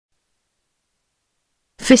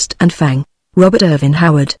Fist and Fang. Robert Ervin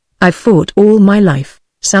Howard. I've fought all my life,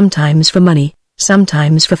 sometimes for money,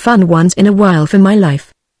 sometimes for fun, once in a while for my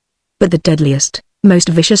life. But the deadliest, most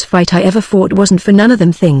vicious fight I ever fought wasn't for none of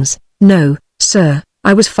them things. No, sir,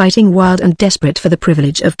 I was fighting wild and desperate for the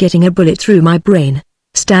privilege of getting a bullet through my brain.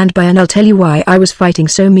 Stand by and I'll tell you why I was fighting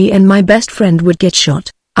so me and my best friend would get shot.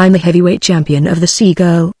 I'm the heavyweight champion of the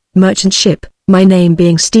Seagull merchant ship, my name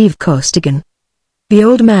being Steve Costigan. The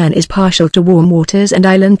old man is partial to warm waters and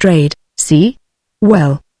island trade, see?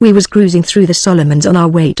 Well, we was cruising through the Solomons on our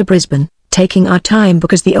way to Brisbane, taking our time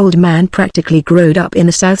because the old man practically growed up in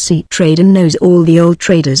the South Sea trade and knows all the old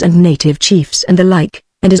traders and native chiefs and the like,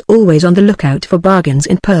 and is always on the lookout for bargains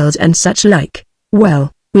in pearls and such like.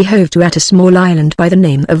 Well, we hove to at a small island by the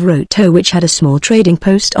name of Roto which had a small trading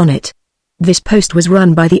post on it. This post was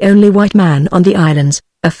run by the only white man on the islands,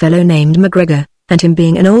 a fellow named McGregor, and him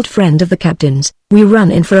being an old friend of the captain's, we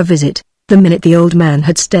run in for a visit. The minute the old man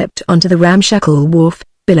had stepped onto the ramshackle wharf,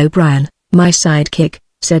 Bill O'Brien, my sidekick,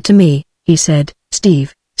 said to me, he said,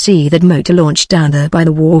 "Steve, see that motor launch down there by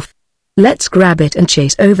the wharf? Let's grab it and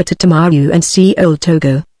chase over to Tamaru and see old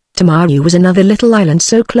Togo." Tamaru was another little island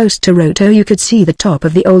so close to Roto you could see the top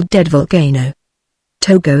of the old dead volcano.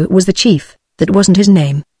 Togo was the chief. That wasn't his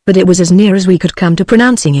name, but it was as near as we could come to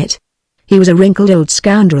pronouncing it. He was a wrinkled old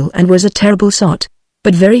scoundrel and was a terrible sot,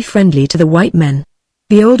 but very friendly to the white men.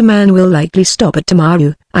 "The old man will likely stop at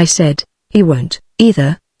Tamaru," I said. "He won't,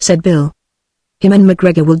 either," said Bill. "Him and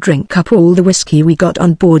McGregor will drink up all the whiskey we got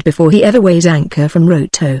on board before he ever weighs anchor from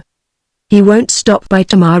Roto. He won't stop by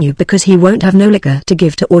Tamaru because he won't have no liquor to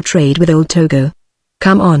give to or trade with old Togo."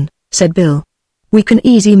 "Come on," said Bill. "We can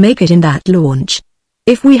easy make it in that launch.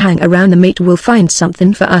 If we hang around the mate we'll find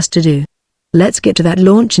something for us to do. Let's get to that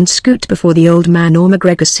launch and scoot before the old man or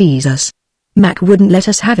McGregor sees us. Mac wouldn't let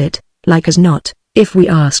us have it, like as not, if we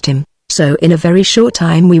asked him." So in a very short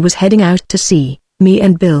time we was heading out to sea, me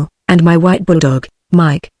and Bill, and my white bulldog,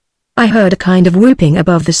 Mike. I heard a kind of whooping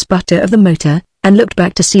above the sputter of the motor, and looked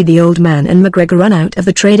back to see the old man and McGregor run out of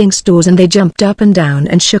the trading stores, and they jumped up and down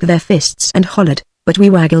and shook their fists and hollered, but we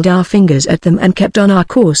waggled our fingers at them and kept on our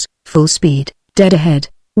course, full speed, dead ahead.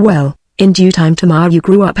 Well, in due time Tamaru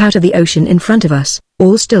grew up out of the ocean in front of us,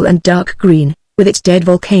 all still and dark green, with its dead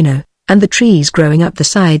volcano, and the trees growing up the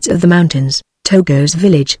sides of the mountains. Togo's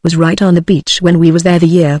village was right on the beach when we was there the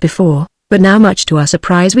year before, but now much to our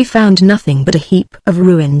surprise we found nothing but a heap of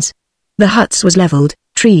ruins. The huts was leveled,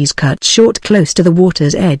 trees cut short close to the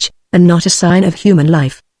water's edge, and not a sign of human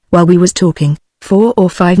life. While we was talking, 4 or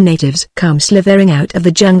 5 natives come slithering out of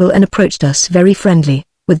the jungle and approached us very friendly,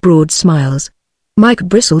 with broad smiles. Mike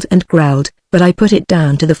bristled and growled, but I put it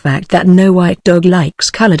down to the fact that no white dog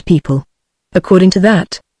likes colored people. According to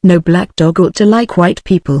that, no black dog ought to like white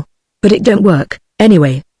people. But it don't work,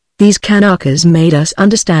 anyway. These Kanakas made us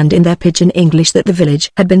understand in their pidgin English that the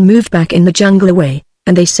village had been moved back in the jungle away,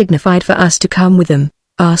 and they signified for us to come with them.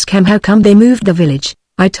 Ask him how come they moved the village,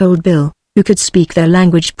 I told Bill, who could speak their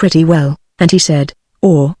language pretty well, and he said,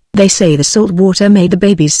 "Or, they say the salt water made the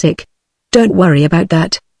babies sick. Don't worry about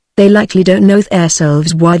that. They likely don't know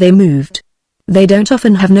themselves why they moved. They don't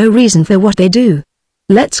often have no reason for what they do.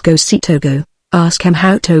 Let's go see Togo." "Ask him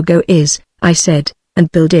how Togo is," I said,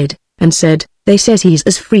 and Bill did, and said, "They says he's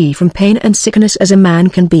as free from pain and sickness as a man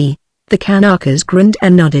can be." The Kanakas grinned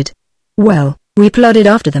and nodded. Well, we plodded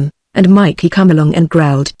after them, and Mike he come along and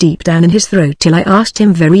growled deep down in his throat till I asked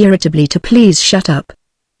him very irritably to please shut up.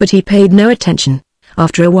 But he paid no attention.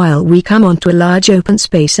 After a while we come onto a large open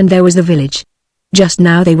space and there was the village. Just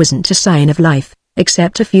now there wasn't a sign of life,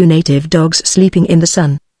 except a few native dogs sleeping in the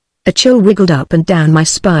sun. A chill wiggled up and down my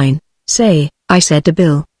spine. "Say," I said to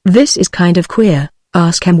Bill, "this is kind of queer.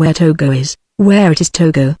 Ask him where Togo is." "Where it is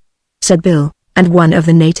Togo?" said Bill, and one of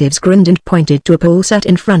the natives grinned and pointed to a pole set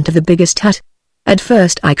in front of the biggest hut. At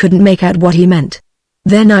first I couldn't make out what he meant.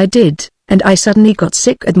 Then I did, and I suddenly got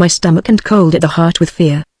sick at my stomach and cold at the heart with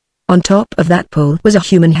fear. On top of that pole was a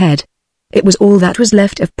human head. It was all that was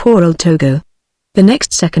left of poor old Togo. The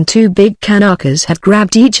next second 2 big Kanakas had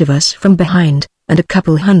grabbed each of us from behind, and a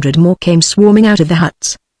couple hundred more came swarming out of the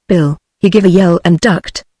huts. Bill, he gave a yell and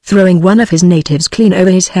ducked, throwing one of his natives clean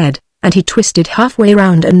over his head, and he twisted halfway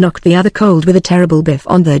around and knocked the other cold with a terrible biff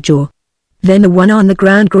on their jaw. Then the one on the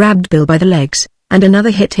ground grabbed Bill by the legs, and another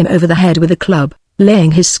hit him over the head with a club,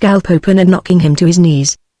 laying his scalp open and knocking him to his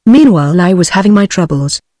knees. Meanwhile I was having my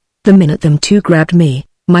troubles. The minute them 2 grabbed me,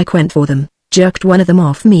 Mike went for them, jerked one of them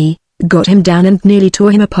off me, got him down and nearly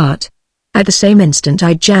tore him apart. At the same instant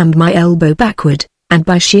I jammed my elbow backward, and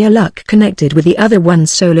by sheer luck connected with the other one's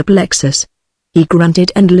solar plexus. He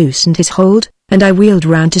grunted and loosened his hold, and I wheeled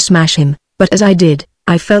round to smash him, but as I did,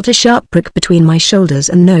 I felt a sharp prick between my shoulders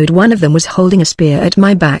and knowed one of them was holding a spear at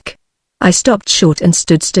my back. I stopped short and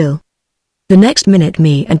stood still. The next minute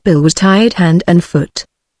me and Bill was tied hand and foot.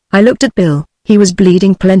 I looked at Bill. He was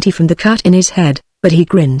bleeding plenty from the cut in his head, but he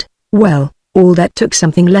grinned. Well, all that took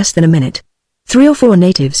something less than a minute. 3 or 4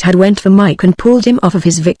 natives had went for Mike and pulled him off of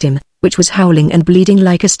his victim, which was howling and bleeding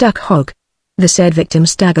like a stuck hog. The said victim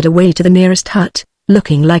staggered away to the nearest hut,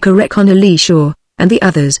 looking like a wreck on a lee shore, and the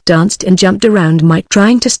others danced and jumped around Mike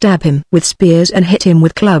trying to stab him with spears and hit him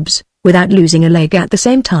with clubs, without losing a leg at the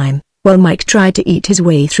same time, while Mike tried to eat his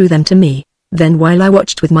way through them to me. Then while I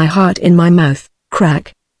watched with my heart in my mouth,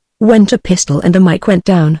 crack went a pistol and the Mike went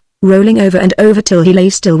down, rolling over and over till he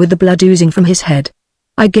lay still with the blood oozing from his head.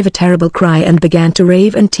 I gave a terrible cry and began to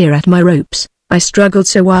rave and tear at my ropes. I struggled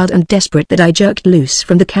so wild and desperate that I jerked loose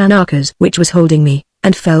from the Kanakas which was holding me,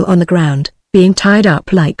 and fell on the ground, being tied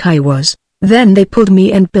up like I was. Then they pulled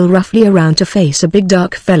me and Bill roughly around to face a big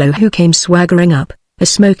dark fellow who came swaggering up, a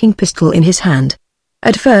smoking pistol in his hand.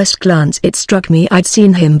 At first glance it struck me I'd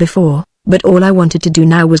seen him before, but all I wanted to do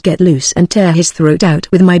now was get loose and tear his throat out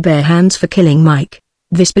with my bare hands for killing Mike.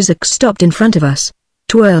 This berserk stopped in front of us,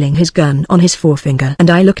 twirling his gun on his forefinger, and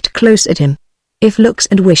I looked close at him. If looks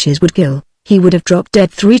and wishes would kill, he would have dropped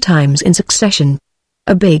dead 3 times in succession.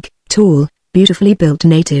 A big, tall, beautifully built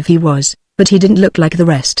native he was, but he didn't look like the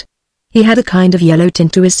rest. He had a kind of yellow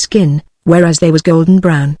tint to his skin, whereas they was golden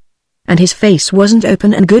brown. And his face wasn't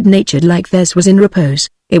open and good-natured like theirs was in repose,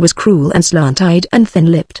 it was cruel and slant-eyed and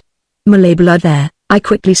thin-lipped. Malay blood there, I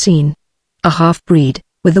quickly seen. A half-breed,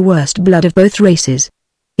 with the worst blood of both races.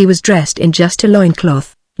 He was dressed in just a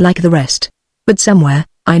loincloth, like the rest. But somewhere,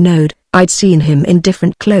 I knowed, I'd seen him in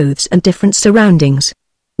different clothes and different surroundings.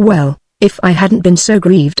 Well, if I hadn't been so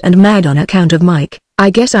grieved and mad on account of Mike, I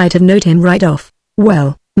guess I'd have knowed him right off.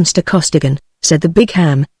 Well, Mr. Costigan, said the big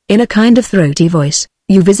ham, in a kind of throaty voice,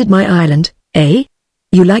 you visit my island, eh?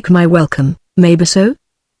 You like my welcome, maybe so?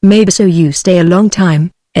 Maybe so you stay a long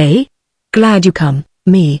time, eh? Glad you come,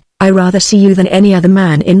 me, I rather see you than any other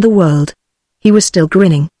man in the world. He was still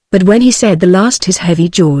grinning, but when he said the last his heavy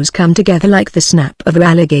jaws come together like the snap of an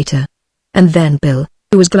alligator. And then Bill,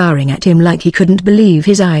 who was glaring at him like he couldn't believe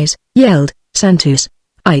his eyes, yelled, Santos,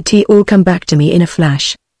 it all come back to me in a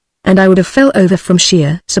flash. And I would have fell over from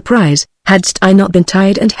sheer surprise, hadst I not been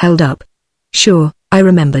tied and held up. Sure, I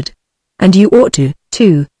remembered. And you ought to,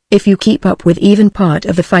 too, if you keep up with even part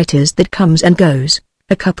of the fighters that comes and goes.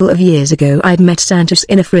 A couple of years ago I'd met Santos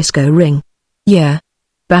in a Frisco ring. Yeah.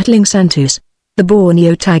 Battling Santos, the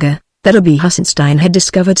Borneo tiger, that Abi Hassenstein had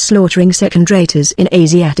discovered slaughtering second-raters in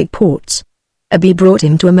Asiatic ports. Abi brought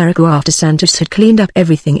him to America after Santos had cleaned up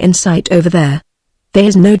everything in sight over there.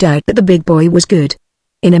 There's no doubt that the big boy was good.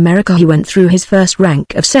 In America he went through his first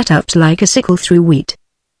rank of setups like a sickle through wheat.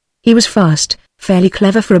 He was fast, fairly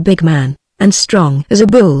clever for a big man, and strong as a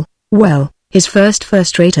bull. Well, his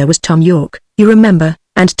first-rater was Tom York, you remember,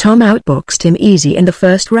 and Tom outboxed him easy in the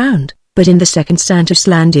first round, but in the second Santos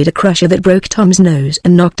landed a crusher that broke Tom's nose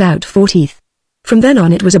and knocked out 4 teeth. From then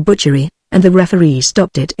on it was a butchery, and the referee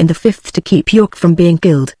stopped it in the 5th to keep York from being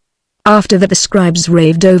killed. After that the scribes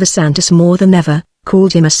raved over Santos more than ever,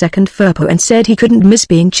 called him a second Firpo and said he couldn't miss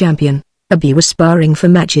being champion. Abi was sparring for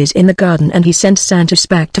matches in the garden and he sent Santos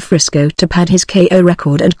back to Frisco to pad his KO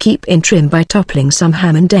record and keep in trim by toppling some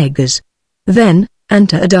ham and eggers. Then,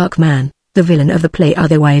 enter a dark man, the villain of the play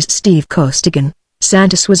otherwise Steve Costigan.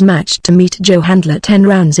 Santos was matched to meet Joe Handler 10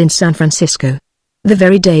 rounds in San Francisco. The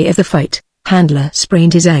very day of the fight, Handler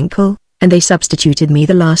sprained his ankle, and they substituted me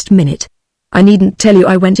the last minute. I needn't tell you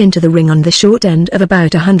I went into the ring on the short end of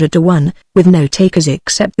about 100 to 1, with no takers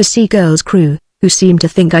except the Sea Girls crew, who seem to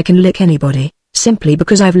think I can lick anybody, simply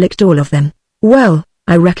because I've licked all of them. Well,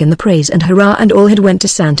 I reckon the praise and hurrah and all had went to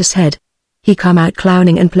Santos' head. He come out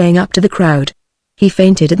clowning and playing up to the crowd. He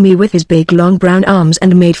feinted at me with his big long brown arms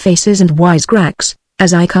and made faces and wisecracks,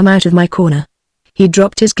 as I come out of my corner. He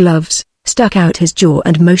dropped his gloves, stuck out his jaw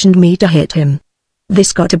and motioned me to hit him.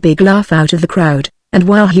 This got a big laugh out of the crowd, and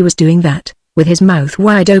while he was doing that, with his mouth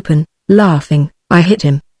wide open, laughing, I hit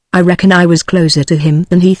him. I reckon I was closer to him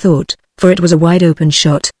than he thought, for it was a wide open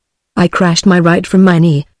shot. I crashed my right from my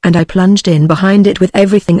knee, and I plunged in behind it with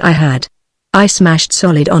everything I had. I smashed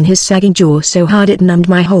solid on his sagging jaw so hard it numbed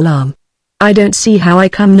my whole arm. I don't see how I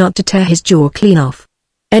come not to tear his jaw clean off.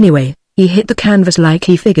 Anyway, he hit the canvas like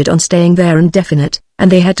he figured on staying there indefinite,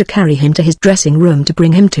 and they had to carry him to his dressing room to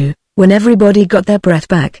bring him to. When everybody got their breath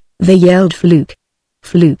back, they yelled fluke.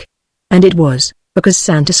 Fluke. And it was, because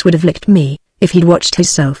Santos would have licked me, if he'd watched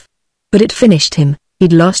himself. But it finished him,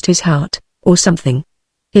 he'd lost his heart, or something.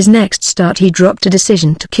 His next start he dropped a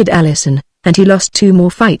decision to Kid Allison, and he lost 2 more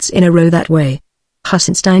fights in a row that way.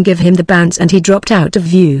 Hussenstein gave him the bounce and he dropped out of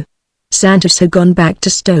view. Santos had gone back to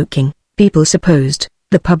stoking, people supposed.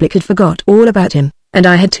 The public had forgot all about him, and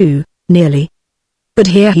I had too, nearly. But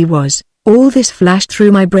here he was. All this flashed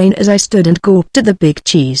through my brain as I stood and gawped at the big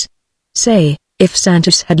cheese. Say, if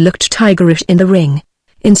Santos had looked tigerish in the ring,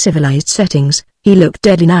 in civilized settings, he looked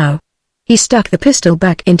deadly now. He stuck the pistol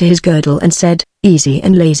back into his girdle and said, easy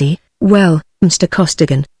and lazy, well, Mr.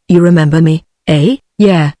 Costigan, you remember me, eh?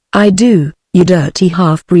 Yeah, I do, you dirty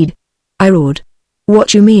half-breed. I roared.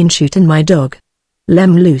 What you mean shootin' my dog?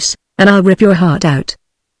 Lem loose, and I'll rip your heart out.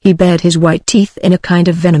 He bared his white teeth in a kind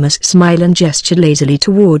of venomous smile and gestured lazily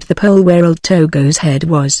toward the pole where old Togo's head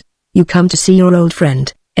was. You come to see your old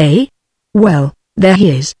friend, eh? Well, there he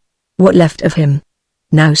is. What left of him?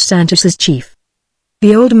 Now Santos's chief.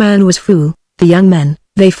 The old man was fool, the young men,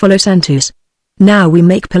 they follow Santos. Now we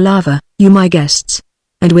make palaver, you my guests.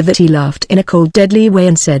 And with that he laughed in a cold deadly way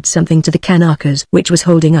and said something to the Kanakas which was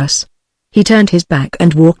holding us. He turned his back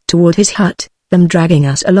and walked toward his hut, them dragging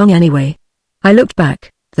us along anyway. I looked back,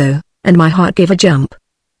 though, and my heart gave a jump.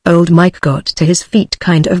 Old Mike got to his feet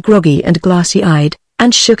kind of groggy and glassy-eyed,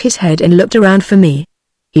 and shook his head and looked around for me.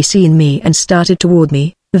 He seen me and started toward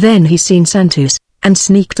me, then he seen Santos, and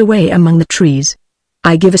sneaked away among the trees.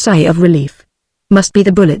 I give a sigh of relief. Must be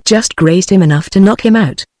the bullet just grazed him enough to knock him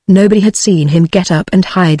out. Nobody had seen him get up and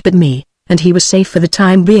hide but me, and he was safe for the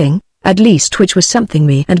time being, at least, which was something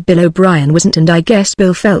me and Bill O'Brien wasn't, and I guess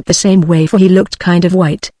Bill felt the same way for he looked kind of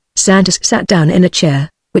white. Santos sat down in a chair,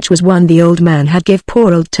 which was one the old man had give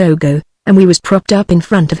poor old Togo, and we was propped up in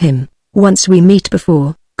front of him. Once we meet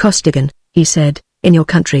before, Costigan, he said, in your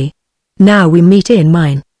country. Now we meet in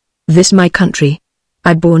mine. This my country.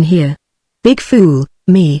 I born here. Big fool,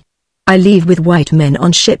 me. I leave with white men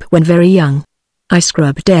on ship when very young. I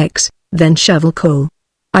scrub decks, then shovel coal.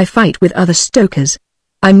 I fight with other stokers.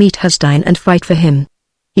 I meet Husstein and fight for him.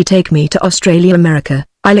 He take me to Australia, America.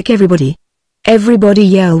 I lick everybody. Everybody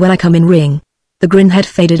yell when I come in ring. The grin had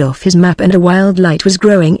faded off his map and a wild light was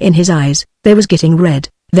growing in his eyes. They was getting red.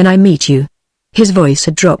 Then I meet you. His voice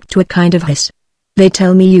had dropped to a kind of hiss. They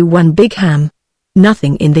tell me you one big ham.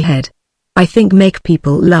 Nothing in the head. I think make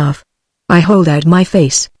people laugh. I hold out my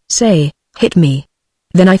face, say, hit me.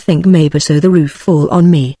 Then I think maybe so the roof fall on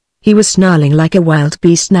me. He was snarling like a wild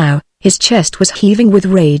beast now, his chest was heaving with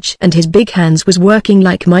rage and his big hands was working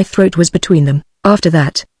like my throat was between them. After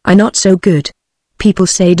that, I not so good. People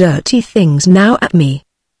say dirty things now at me.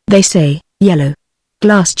 They say, yellow.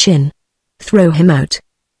 Glass chin. Throw him out.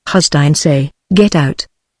 Husstein say, get out.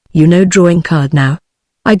 You know drawing card now.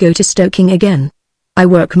 I go to stoking again. I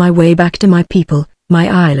work my way back to my people, my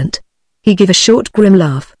island. He give a short grim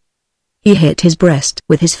laugh. He hit his breast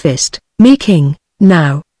with his fist. Me king,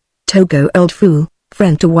 now. Togo old fool,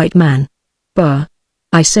 friend to white man. Bah.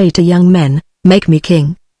 I say to young men, make me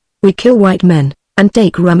king. We kill white men, and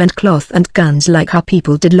take rum and cloth and guns like our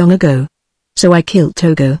people did long ago. So I kill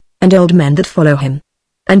Togo, and old men that follow him.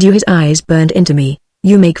 And you his eyes burned into me,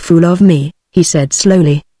 you make fool of me, he said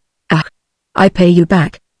slowly. Ah. I pay you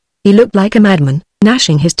back. He looked like a madman,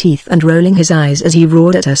 gnashing his teeth and rolling his eyes as he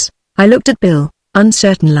roared at us. I looked at Bill,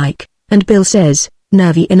 uncertain like, and Bill says,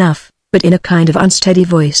 nervy enough, but in a kind of unsteady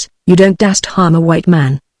voice, you don't dast harm a white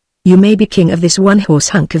man. You may be king of this one-horse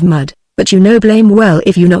hunk of mud, but you know blame well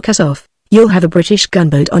if you knock us off, you'll have a British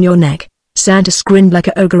gunboat on your neck. Santos grinned like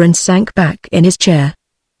a ogre and sank back in his chair.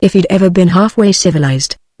 If he'd ever been halfway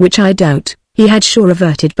civilized, which I doubt, he had sure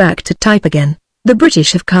reverted back to type again. The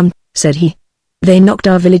British have come, said he. They knocked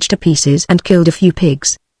our village to pieces and killed a few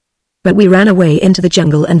pigs. But we ran away into the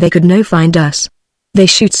jungle and they could no find us. They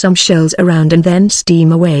shoot some shells around and then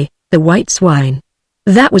steam away, the white swine.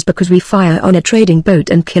 That was because we fire on a trading boat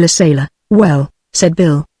and kill a sailor. Well, said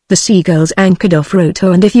Bill, the seagulls anchored off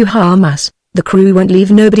Roto, and if you harm us, the crew won't leave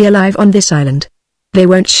nobody alive on this island. They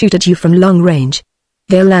won't shoot at you from long range.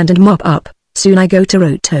 They'll land and mop up. Soon I go to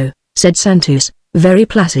Roto, said Santos, very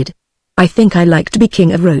placid. I think I like to be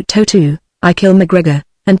king of Roto too. I kill McGregor,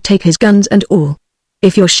 and take his guns and all.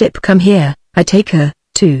 If your ship come here, I take her,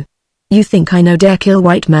 too. You think I no dare kill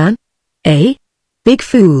white man? Eh? Big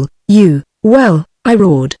fool, you. Well, I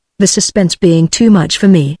roared, the suspense being too much for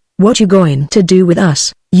me. What you going to do with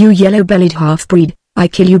us, you yellow-bellied half-breed? I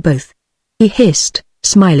kill you both. He hissed,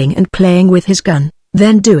 smiling and playing with his gun.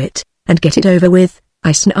 Then do it, and get it over with,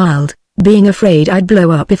 I snarled, being afraid I'd blow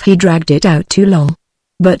up if he dragged it out too long.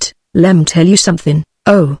 But, lem tell you something.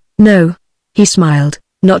 Oh, no. He smiled,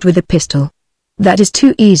 not with a pistol. That is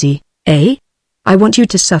too easy, eh? I want you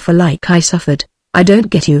to suffer like I suffered. I don't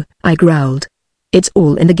get you, I growled. It's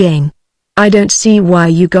all in the game. I don't see why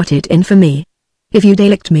you got it in for me. If you'd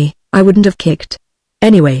licked me, I wouldn't have kicked.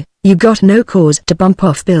 Anyway, You got no cause to bump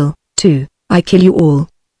off Bill, too. I kill you all,"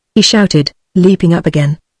 he shouted, leaping up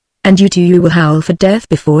again. "And you too, you will howl for death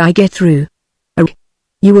before I get through. Oh.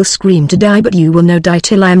 You will scream to die, but you will no die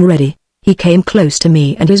till I am ready." He came close to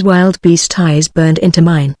me and his wild beast eyes burned into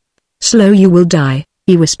mine. "Slow you will die,"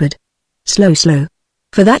 he whispered. "Slow, slow.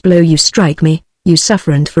 For that blow you strike me, you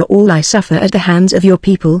suffer, and for all I suffer at the hands of your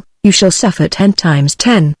people, you shall suffer 10 times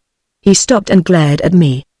 10. He stopped and glared at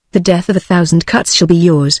me. "The death of 1,000 cuts shall be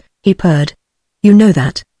yours," he purred. "You know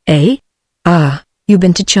that, eh? Ah, you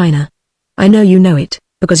been to China. I know you know it,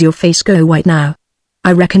 because your face go white now.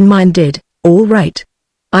 I reckon mine did, all right."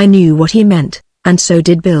 I knew what he meant, and so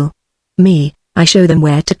did Bill. "Me, I show them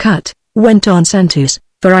where to cut," went on Santos,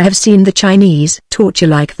 "for I have seen the Chinese torture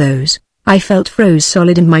like those." I felt froze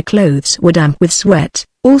solid and my clothes were damp with sweat.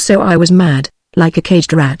 Also I was mad, like a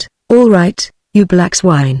caged rat. "All right, you black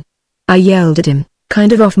swine," I yelled at him,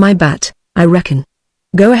 "kind of off my bat, I reckon.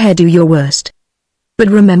 Go ahead, do your worst. But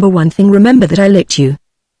remember one thing, remember that I licked you.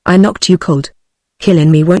 I knocked you cold.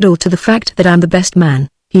 Killing me won't alter the fact that I'm the best man."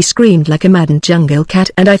 He screamed like a maddened jungle cat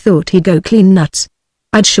and I thought he'd go clean nuts.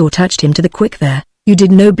 I'd sure touched him to the quick there. "You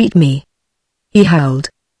did no beat me," he howled.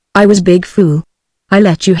 "I was big fool. I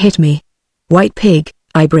let you hit me. White pig,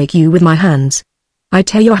 I break you with my hands. I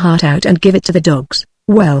tear your heart out and give it to the dogs."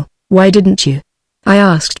 "Well, why didn't you?" I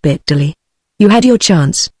asked bitterly. "You had your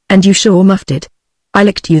chance, and you sure muffed it. I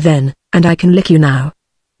licked you then, and I can lick you now.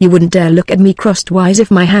 You wouldn't dare look at me crosswise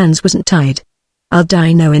if my hands wasn't tied. I'll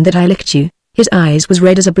die knowing that I licked you." His eyes was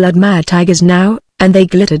red as a blood-mad tiger's now, and they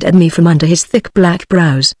glittered at me from under his thick black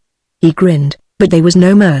brows. He grinned, but there was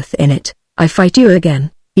no mirth in it. "I fight you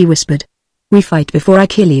again," he whispered. "We fight before I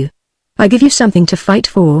kill you. I give you something to fight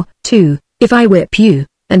for, too. If I whip you,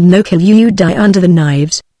 and no kill you, you die under the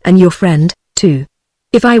knives, and your friend, too.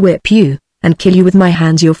 If I whip you, and kill you with my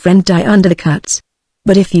hands, your friend die under the cuts.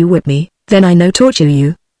 But if you whip me, then I no torture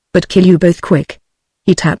you, but kill you both quick."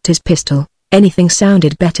 He tapped his pistol. Anything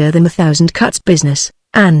sounded better than the 1,000 cuts business,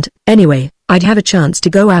 and, anyway, I'd have a chance to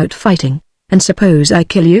go out fighting. "And suppose I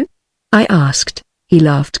kill you?" I asked. He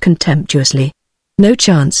laughed contemptuously. "No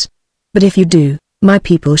chance. But if you do, my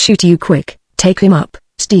people shoot you quick." "Take him up,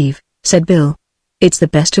 Steve," said Bill. "It's the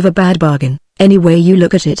best of a bad bargain, any way you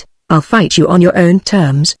look at it. I'll fight you on your own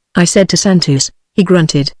terms," I said to Santos. He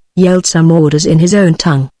grunted, yelled some orders in his own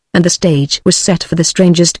tongue, and the stage was set for the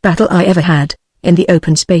strangest battle I ever had. In the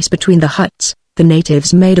open space between the huts, the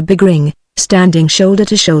natives made a big ring, standing shoulder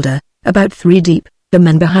to shoulder, about 3 deep, the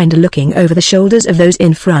men behind looking over the shoulders of those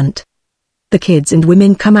in front. The kids and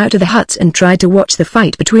women come out of the huts and tried to watch the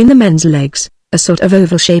fight between the men's legs. A sort of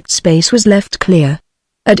oval-shaped space was left clear.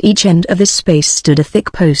 At each end of this space stood a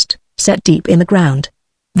thick post, set deep in the ground.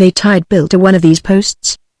 They tied Bill to one of these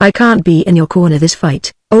posts. "I can't be in your corner this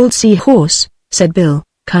fight, old seahorse," said Bill,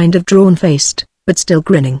 kind of drawn-faced, but still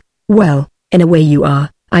grinning. "Well, in a way you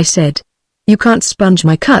are," I said. "You can't sponge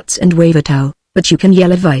my cuts and wave a towel, but you can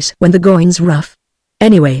yell advice when the going's rough."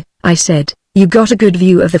 "Anyway," I said, "you got a good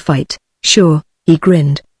view of the fight?" "Sure," he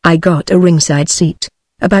grinned. "I got a ringside seat."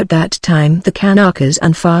 About that time the Kanakas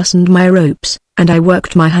unfastened my ropes, and I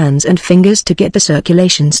worked my hands and fingers to get the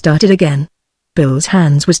circulation started again. Bill's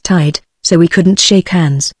hands was tied, so we couldn't shake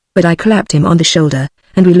hands, but I clapped him on the shoulder,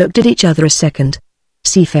 and we looked at each other a second.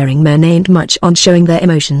 Seafaring men ain't much on showing their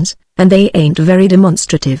emotions, and they ain't very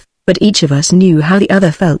demonstrative, but each of us knew how the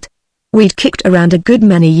other felt. We'd kicked around a good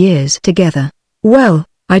many years together. "Well,"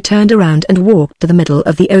 I turned around and walked to the middle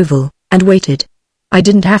of the oval, and waited. I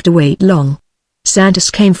didn't have to wait long. Santos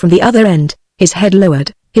came from the other end, his head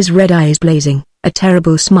lowered, his red eyes blazing, a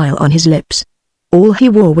terrible smile on his lips. All he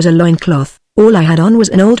wore was a loincloth, all I had on was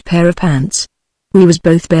an old pair of pants. We was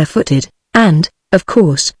both barefooted, and, of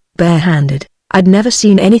course, barehanded. I'd never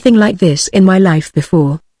seen anything like this in my life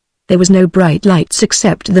before. There was no bright lights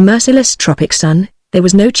except the merciless tropic sun, there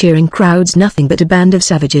was no cheering crowds, nothing but a band of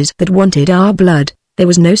savages that wanted our blood, there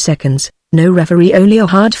was no seconds, no referee, only a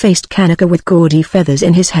hard-faced Kanaka with gaudy feathers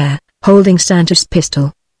in his hair, holding Santos'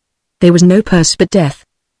 pistol. There was no purse but death.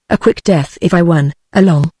 A quick death if I won, a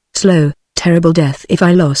long, slow, terrible death if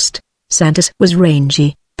I lost. Santos was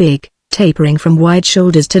rangy, big, tapering from wide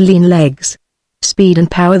shoulders to lean legs. Speed and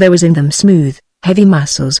power there was in them, smooth, heavy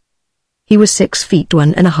muscles. He was 6 feet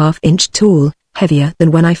 1.5 inches tall, heavier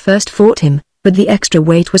than when I first fought him, but the extra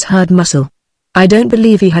weight was hard muscle. I don't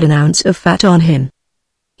believe he had an ounce of fat on him.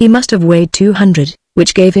 He must have weighed 200,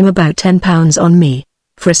 which gave him about 10 pounds on me.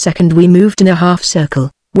 For a second we moved in a half circle,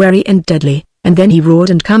 wary and deadly, and then he roared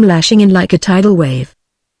and come lashing in like a tidal wave.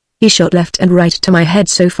 He shot left and right to my head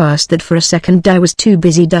so fast that for a second I was too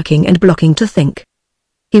busy ducking and blocking to think.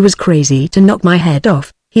 He was crazy to knock my head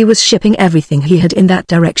off, He was shipping everything he had in that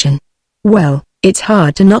direction. Well, it's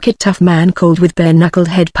hard to knock a tough man cold with bare-knuckled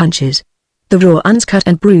head punches. The raw uns cut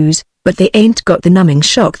and bruise, but they ain't got the numbing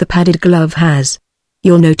shock the padded glove has.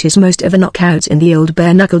 You'll notice most of the knockouts in the old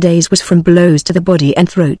bare-knuckle days was from blows to the body and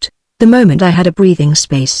throat. The moment I had a breathing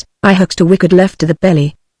space, I hooked a wicked left to the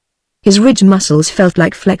belly. His ridge muscles felt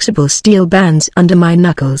like flexible steel bands under my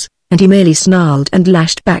knuckles, and he merely snarled and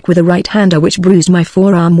lashed back with a right-hander which bruised my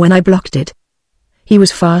forearm when I blocked it. He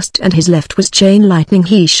was fast and his left was chain lightning.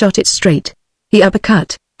 He shot it straight. He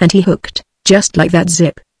uppercut, and he hooked, just like that.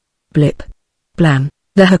 Zip. Blip. Blam.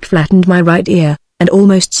 The hook flattened my right ear, and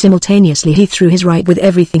almost simultaneously he threw his right with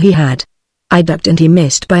everything he had. I ducked and he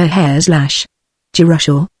missed by a hair's lash.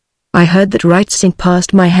 Girushaw. I heard that right sink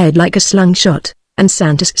past my head like a slingshot, and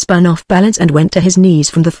Santos spun off balance and went to his knees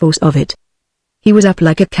from the force of it. He was up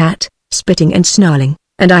like a cat, spitting and snarling,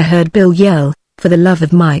 and I heard Bill yell, "For the love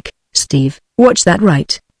of Mike, Steve, watch that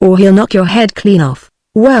right, or he'll knock your head clean off."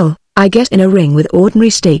 Well, I guess in a ring with ordinary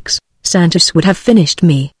stakes, Santos would have finished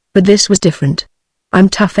me, but this was different. I'm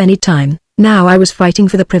tough any time. Now I was fighting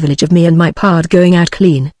for the privilege of me and my pard going out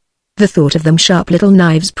clean. The thought of them sharp little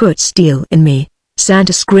knives put steel in me.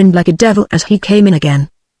 Santos grinned like a devil as he came in again.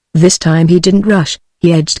 This time he didn't rush,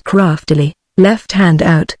 he edged craftily, left hand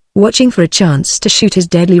out, watching for a chance to shoot his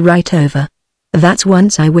deadly right over. That's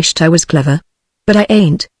once I wished I was clever. But I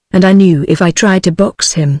ain't, and I knew if I tried to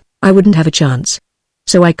box him, I wouldn't have a chance.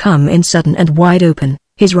 So I come in sudden and wide open,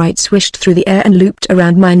 his right swished through the air and looped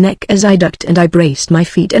around my neck as I ducked and I braced my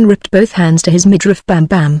feet and ripped both hands to his midriff. Bam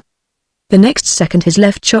bam. The next second his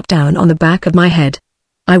left chopped down on the back of my head.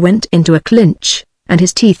 I went into a clinch, and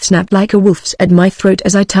his teeth snapped like a wolf's at my throat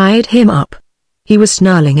as I tied him up. He was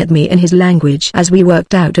snarling at me in his language as we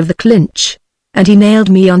worked out of the clinch, and he nailed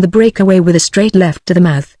me on the breakaway with a straight left to the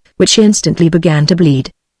mouth, which instantly began to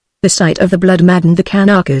bleed. The sight of the blood maddened the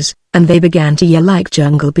Kanakas, and they began to yell like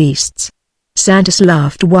jungle beasts. Santos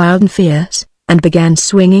laughed wild and fierce, and began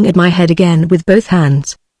swinging at my head again with both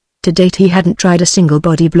hands. To date he hadn't tried a single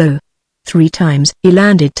body blow. 3 times he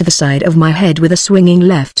landed to the side of my head with a swinging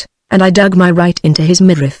left, and I dug my right into his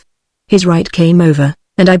midriff. His right came over,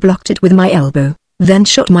 and I blocked it with my elbow, then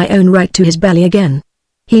shot my own right to his belly again.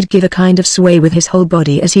 He'd give a kind of sway with his whole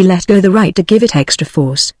body as he let go the right to give it extra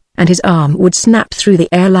force, and his arm would snap through the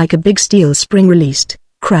air like a big steel spring released.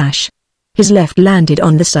 Crash. His left landed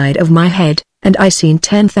on the side of my head, and I seen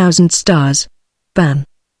 10,000 stars. Bam.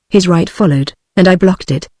 His right followed, and I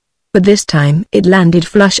blocked it. But this time it landed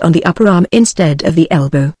flush on the upper arm instead of the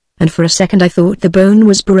elbow, and for a second I thought the bone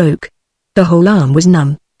was broke. The whole arm was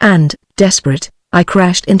numb, and, desperate, I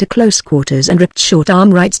crashed into close quarters and ripped short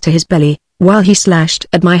arm rights to his belly, while he slashed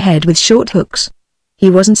at my head with short hooks. He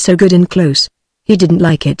wasn't so good in close. He didn't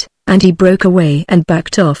like it, and he broke away and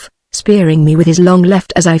backed off, spearing me with his long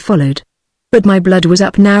left as I followed. But my blood was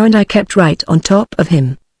up now and I kept right on top of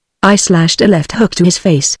him. I slashed a left hook to his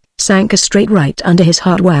face, sank a straight right under his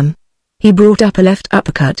heart. Wham! He brought up a left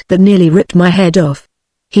uppercut that nearly ripped my head off.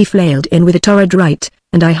 He flailed in with a torrid right,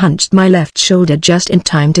 and I hunched my left shoulder just in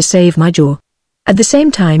time to save my jaw. At the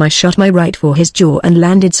same time I shot my right for his jaw and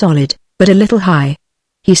landed solid, but a little high.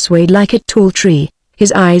 He swayed like a tall tree,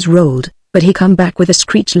 his eyes rolled, but he come back with a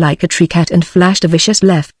screech like a tree cat and flashed a vicious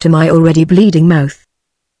left to my already bleeding mouth.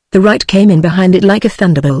 The right came in behind it like a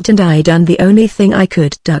thunderbolt and I done the only thing I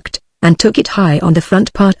could, ducked, and took it high on the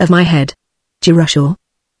front part of my head. Girushaw.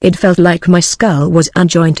 It felt like my skull was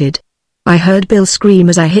unjointed. I heard Bill scream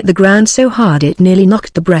as I hit the ground so hard it nearly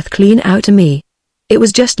knocked the breath clean out of me. It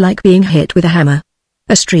was just like being hit with a hammer.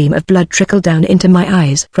 A stream of blood trickled down into my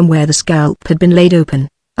eyes from where the scalp had been laid open.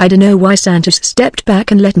 I dunno why Santos stepped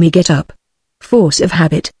back and let me get up. Force of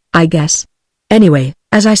habit, I guess. Anyway,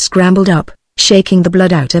 as I scrambled up, shaking the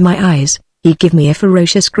blood out of my eyes, he gave me a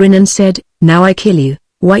ferocious grin and said, "Now I kill you,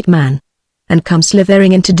 white man." And come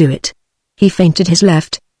slithering in to do it. He feinted his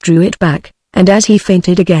left, drew it back, and as he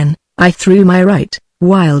feinted again, I threw my right,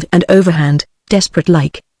 wild and overhand,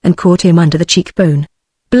 desperate-like, and caught him under the cheekbone.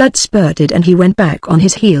 Blood spurted and he went back on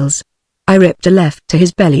his heels. I ripped a left to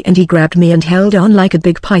his belly and he grabbed me and held on like a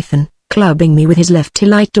big python, clubbing me with his left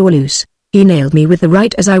till I tore loose. He nailed me with the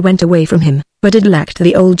right as I went away from him, but it lacked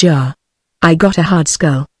the old jar. I got a hard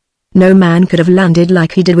skull. No man could have landed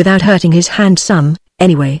like he did without hurting his hand some,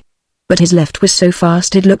 anyway. But his left was so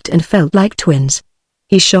fast it looked and felt like twins.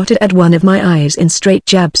 He shot it at one of my eyes in straight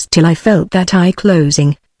jabs till I felt that eye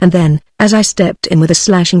closing, and then, as I stepped in with a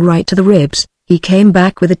slashing right to the ribs, he came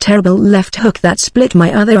back with a terrible left hook that split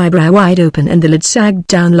my other eyebrow wide open and the lid sagged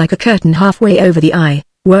down like a curtain halfway over the eye.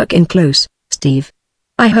 "Work in close, Steve."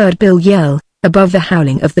 I heard Bill yell, above the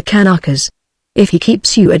howling of the Kanakas. "If he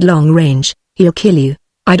keeps you at long range, he'll kill you."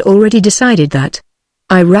 I'd already decided that.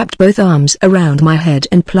 I wrapped both arms around my head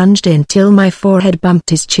and plunged in till my forehead bumped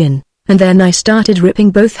his chin, and then I started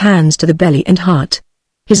ripping both hands to the belly and heart.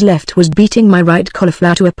 His left was beating my right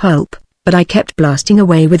cauliflower to a pulp, but I kept blasting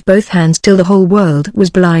away with both hands till the whole world was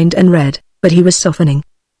blind and red, but he was softening.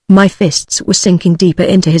 My fists were sinking deeper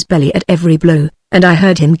into his belly at every blow, and I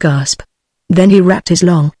heard him gasp. Then he wrapped his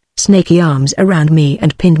long, snaky arms around me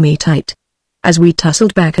and pinned me tight. As we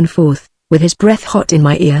tussled back and forth, with his breath hot in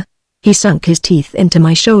my ear, he sunk his teeth into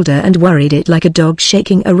my shoulder and worried it like a dog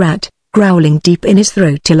shaking a rat, growling deep in his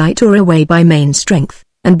throat till I tore away by main strength,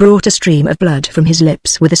 and brought a stream of blood from his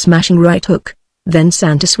lips with a smashing right hook. Then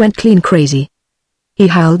Santos went clean crazy. He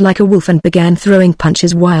howled like a wolf and began throwing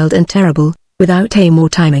punches wild and terrible, without aim or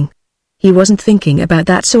timing. He wasn't thinking about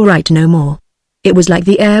 "that's alright" no more. It was like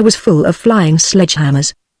the air was full of flying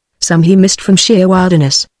sledgehammers. Some he missed from sheer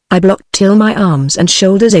wildness. I blocked till my arms and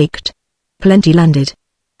shoulders ached. Plenty landed.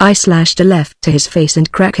 I slashed a left to his face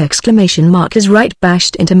and crack! His right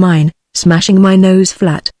bashed into mine, smashing my nose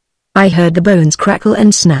flat. I heard the bones crackle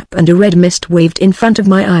and snap and a red mist waved in front of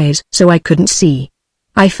my eyes so I couldn't see.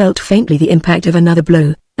 I felt faintly the impact of another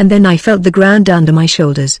blow, and then I felt the ground under my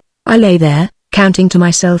shoulders. I lay there, counting to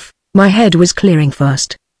myself. My head was clearing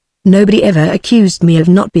fast. Nobody ever accused me of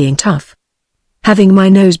not being tough. Having my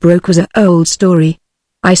nose broke was an old story.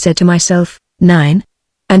 I said to myself, 9.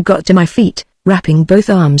 And got to my feet, wrapping both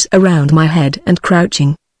arms around my head and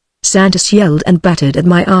crouching. Santos yelled and battered at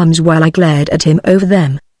my arms while I glared at him over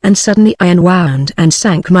them, and suddenly I unwound and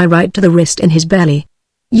sank my right to the wrist in his belly.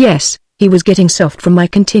 Yes, he was getting soft from my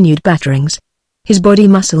continued batterings. His body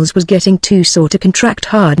muscles was getting too sore to contract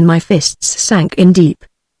hard and my fists sank in deep.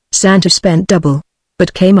 Santos spent double,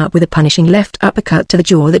 but came up with a punishing left uppercut to the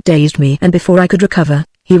jaw that dazed me, and before I could recover,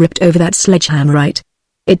 he ripped over that sledgehammer right.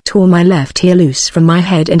 It tore my left ear loose from my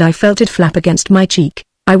head and I felt it flap against my cheek.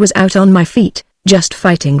 I was out on my feet, just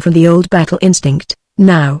fighting from the old battle instinct.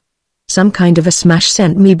 Now, some kind of a smash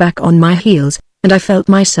sent me back on my heels, and I felt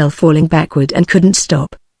myself falling backward and couldn't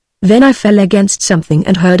stop. Then I fell against something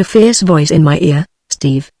and heard a fierce voice in my ear,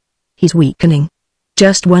 "Steve. He's weakening.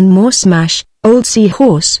 Just one more smash, old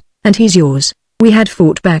seahorse, and he's yours." We had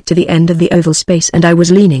fought back to the end of the oval space and I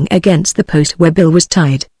was leaning against the post where Bill was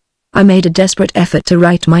tied. I made a desperate effort to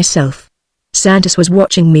right myself. Santos was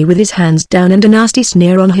watching me with his hands down and a nasty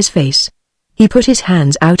sneer on his face. He put his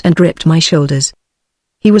hands out and gripped my shoulders.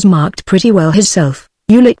 He was marked pretty well himself.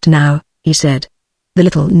 "You licked now," he said. "The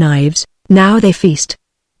little knives, now they feast.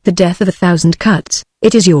 The death of 1,000 cuts,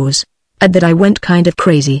 it is yours." At that I went kind of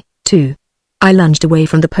crazy, too. I lunged away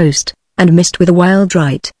from the post, and missed with a wild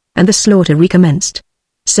right, and the slaughter recommenced.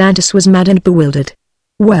 Santos was mad and bewildered.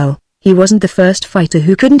 Well, he wasn't the first fighter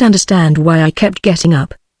who couldn't understand why I kept getting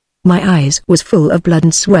up. My eyes was full of blood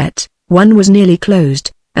and sweat, one was nearly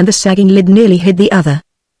closed, and the sagging lid nearly hid the other.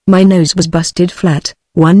 My nose was busted flat,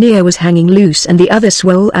 one ear was hanging loose and the other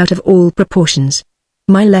swole out of all proportions.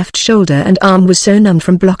 My left shoulder and arm was so numb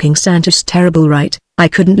from blocking Santos' terrible right, I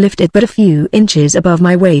couldn't lift it but a few inches above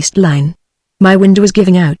my waistline. My wind was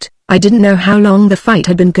giving out. I didn't know how long the fight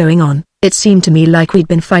had been going on. It seemed to me like we'd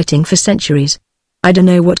been fighting for centuries. I don't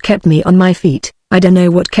know what kept me on my feet. I don't know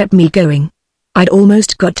what kept me going. I'd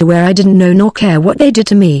almost got to where I didn't know nor care what they did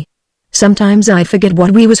to me. Sometimes I'd forget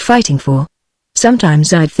what we was fighting for.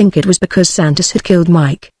 Sometimes I'd think it was because Santos had killed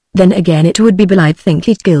Mike, then again it would be Bill I'd think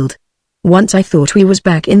he'd killed. Once I thought we was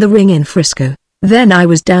back in the ring in Frisco, then I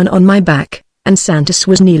was down on my back, and Santos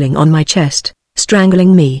was kneeling on my chest,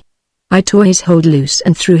 strangling me. I tore his hold loose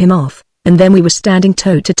and threw him off, and then we were standing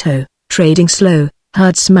toe to toe, trading slow,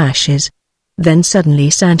 hard smashes. Then suddenly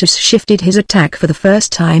Santos shifted his attack for the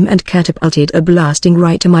first time and catapulted a blasting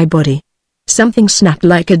right to my body. Something snapped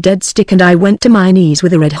like a dead stick and I went to my knees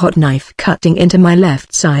with a red-hot knife cutting into my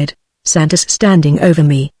left side. Santos, standing over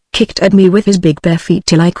me, kicked at me with his big bare feet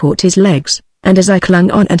till I caught his legs, and as I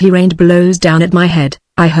clung on and he rained blows down at my head,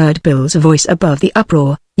 I heard Bill's voice above the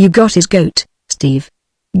uproar, "You got his goat, Steve.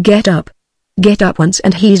 Get up. Get up once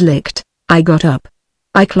and he's licked." I got up.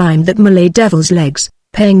 I climbed that Malay devil's legs,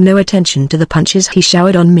 paying no attention to the punches he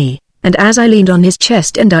showered on me, and as I leaned on his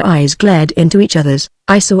chest and our eyes glared into each other's,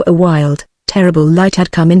 I saw a wild, terrible light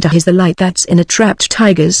had come into his, the light that's in a trapped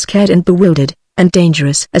tiger's, scared and bewildered, and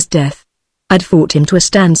dangerous as death. I'd fought him to a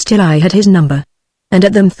standstill, I had his number. And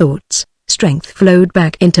at them thoughts, strength flowed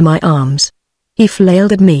back into my arms. He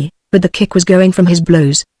flailed at me, but the kick was going from his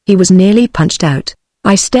blows, he was nearly punched out.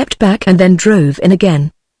 I stepped back and then drove in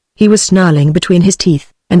again. He was snarling between his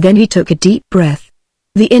teeth, and then he took a deep breath.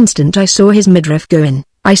 The instant I saw his midriff go in,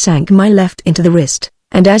 I sank my left into the wrist,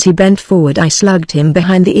 and as he bent forward I slugged him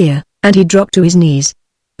behind the ear, and he dropped to his knees.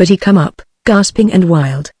 But he come up, gasping and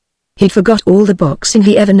wild. He'd forgot all the boxing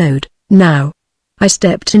he ever knowed, now. I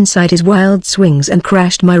stepped inside his wild swings and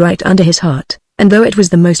crashed my right under his heart, and though it was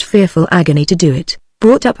the most fearful agony to do it,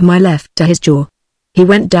 brought up my left to his jaw. He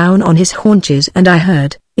went down on his haunches and I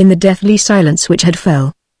heard, in the deathly silence which had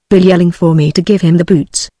fell, Bill yelling for me to give him the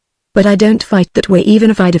boots. But I don't fight that way even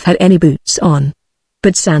if I'd have had any boots on.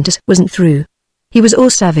 But Santos wasn't through. He was all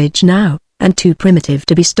savage now, and too primitive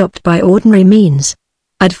to be stopped by ordinary means.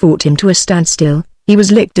 I'd fought him to a standstill, he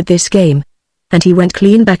was licked at this game. And he went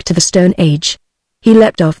clean back to the Stone Age. He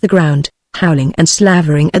leapt off the ground, howling and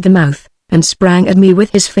slavering at the mouth, and sprang at me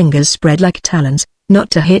with his fingers spread like talons, not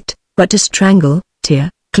to hit, but to strangle, tear,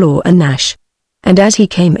 claw and gnash. And as he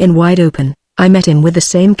came in wide open, I met him with the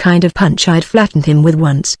same kind of punch I'd flattened him with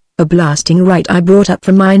once, a blasting right I brought up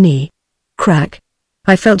from my knee. Crack.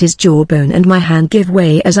 I felt his jawbone and my hand give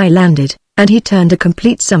way as I landed, and he turned a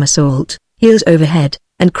complete somersault, heels overhead,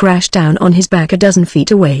 and crashed down on his back a dozen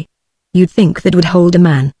feet away. You'd think that would hold a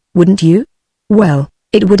man, wouldn't you? Well,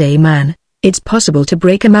 it would a man. It's possible to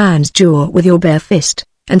break a man's jaw with your bare fist,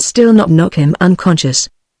 and still not knock him unconscious.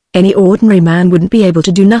 Any ordinary man wouldn't be able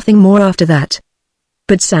to do nothing more after that.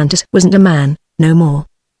 But Santos wasn't a man, no more.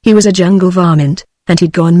 He was a jungle varmint, and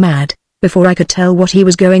he'd gone mad. Before I could tell what he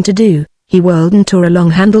was going to do, he whirled and tore a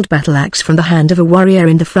long-handled battle-axe from the hand of a warrior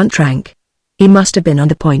in the front rank. He must have been on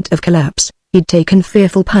the point of collapse, he'd taken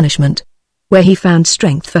fearful punishment. Where he found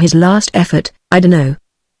strength for his last effort, I dunno.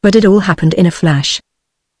 But it all happened in a flash.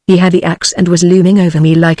 He had the axe and was looming over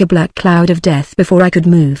me like a black cloud of death before I could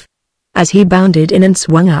move. As he bounded in and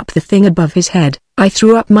swung up the thing above his head, I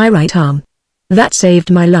threw up my right arm. That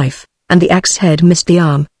saved my life, and the axe head missed the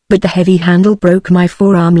arm, but the heavy handle broke my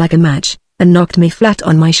forearm like a match, and knocked me flat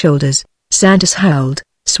on my shoulders. Santos howled,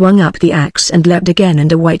 swung up the axe and leapt again,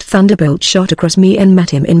 and a white thunderbolt shot across me and met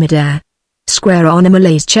him in midair. Square on a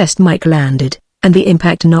Malay's chest Mike landed, and the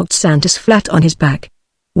impact knocked Santos flat on his back.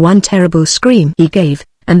 One terrible scream he gave,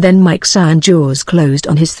 and then Mike's iron jaws closed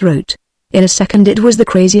on his throat. In a second it was the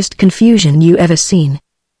craziest confusion you ever seen.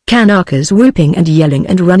 Kanakas whooping and yelling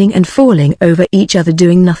and running and falling over each other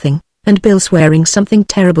doing nothing, and Bill swearing something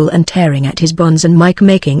terrible and tearing at his bonds, and Mike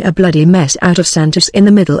making a bloody mess out of Santos in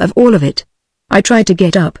the middle of all of it. I tried to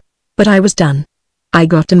get up, but I was done. I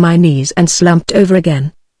got to my knees and slumped over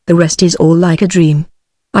again. The rest is all like a dream.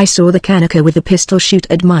 I saw the Kanaka with the pistol shoot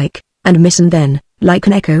at Mike, and miss, and then, like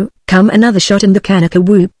an echo, come another shot, and the Kanaka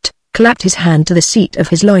whooped, clapped his hand to the seat of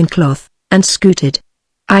his loincloth, and scooted.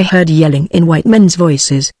 I heard yelling in white men's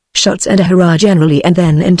voices, shots and a hurrah generally, and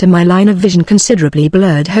then into my line of vision considerably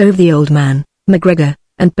blurred hove the old man, McGregor,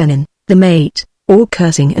 and Benin, the mate, all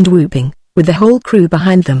cursing and whooping, with the whole crew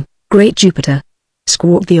behind them. Great Jupiter!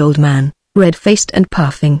 Squawked the old man, red-faced and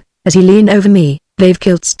puffing, as he leaned over me. They've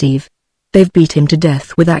killed Steve. They've beat him to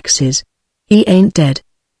death with axes. He ain't dead,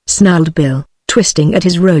 snarled Bill, twisting at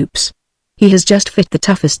his ropes. He has just fit the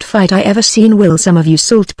toughest fight I ever seen. Will some of you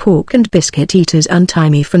salt pork and biscuit eaters untie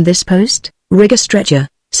me from this post? Rig a stretcher,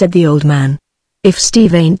 said the old man. If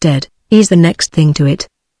Steve ain't dead, he's the next thing to it.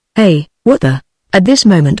 Hey, what the? At this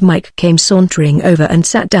moment Mike came sauntering over and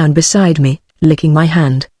sat down beside me, licking my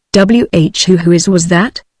hand. Who was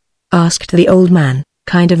that? Asked the old man,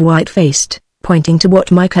 kind of white-faced, pointing to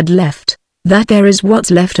what Mike had left. That there is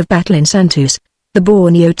what's left of battle in Santos. The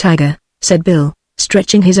Borneo tiger, said Bill,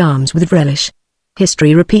 stretching his arms with relish.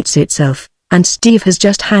 History repeats itself, and Steve has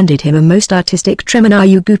just handed him a most artistic trim. And are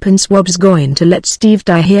you goop and swabs going to let Steve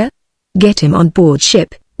die here? Get him on board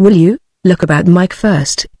ship, will you? Look about Mike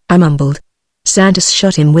first, I mumbled. Santos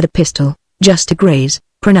shot him with a pistol, just to graze,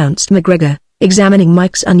 pronounced McGregor, examining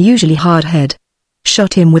Mike's unusually hard head.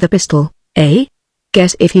 Shot him with a pistol, eh?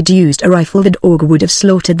 Guess if he'd used a rifle the dog would have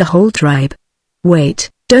slaughtered the whole tribe. Wait,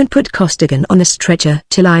 don't put Costigan on a stretcher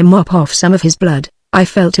till I mop off some of his blood. I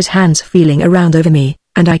felt his hands feeling around over me,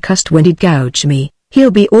 and I cussed when he'd gouge me.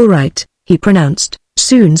 He'll be all right, he pronounced,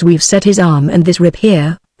 soon's we've set his arm and this rib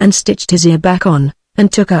here, and stitched his ear back on, and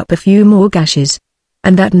took up a few more gashes.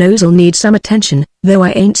 And that nose'll need some attention, though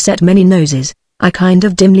I ain't set many noses. I kind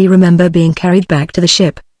of dimly remember being carried back to the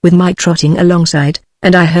ship, with Mike trotting alongside,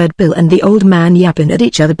 and I heard Bill and the old man yapping at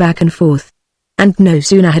each other back and forth. And no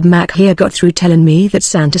sooner had Mac here got through telling me that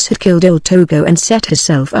Santos had killed old Togo and set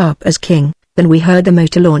herself up as king, than we heard the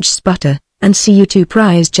motor launch sputter, and see you two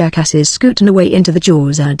prize jackasses scooting away into the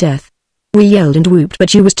jaws of death. We yelled and whooped,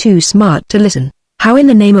 but you was too smart to listen. How in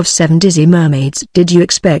the name of 7 dizzy mermaids did you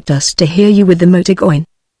expect us to hear you with the motor going?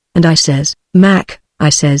 And I says, Mac, I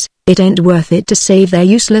says, it ain't worth it to save their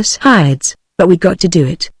useless hides, but we got to do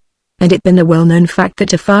it. And it been a well-known fact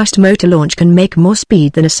that a fast motor launch can make more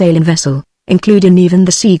speed than a sailing vessel, including even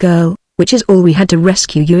the Sea Girl, which is all we had to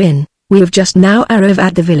rescue you in. We've just now arrived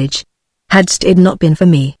at the village. Hadst it not been for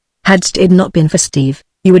me, hadst it not been for Steve,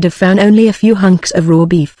 you would have found only a few hunks of raw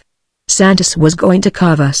beef. Santos was going to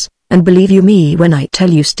carve us, and believe you me when I tell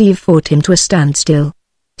you Steve fought him to a standstill.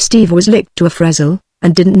 Steve was licked to a frazzle,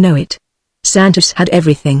 and didn't know it. Santos had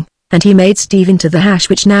everything, and he made Steve into the hash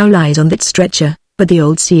which now lies on that stretcher, but the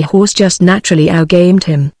old seahorse just naturally outgamed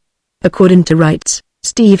him. According to rights,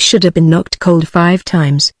 Steve should have been knocked cold 5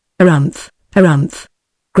 times. Harumph,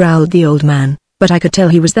 growled the old man, but I could tell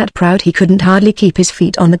he was that proud he couldn't hardly keep his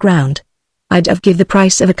feet on the ground. I'd have give the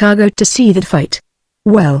price of a cargo to see that fight.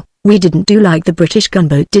 Well, we didn't do like the British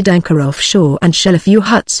gunboat did, anchor offshore and shell a few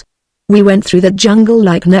huts. We went through the jungle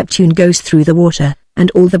like Neptune goes through the water, and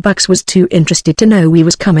all the bucks was too interested to know we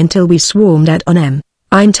was coming till we swarmed out on 'em.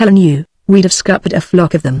 I'm tellin' you, we'd have scuppered a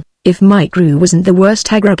flock of them, if my crew wasn't the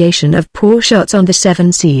worst aggregation of poor shots on the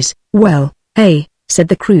 7 seas. Well, hey, said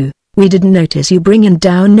the crew, we didn't notice you bringin'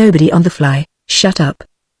 down nobody on the fly. Shut up,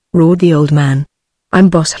 roared the old man. I'm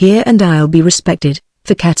boss here and I'll be respected,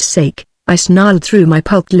 for cat's sake, I snarled through my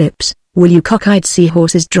pulped lips. Will you cockeyed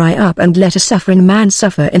seahorses dry up and let a suffering man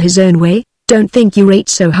suffer in his own way? Don't think you rate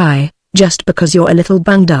so high, just because you're a little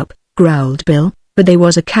bunged up, growled Bill, but there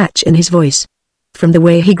was a catch in his voice. From the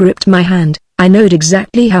way he gripped my hand, I knowed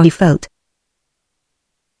exactly how he felt.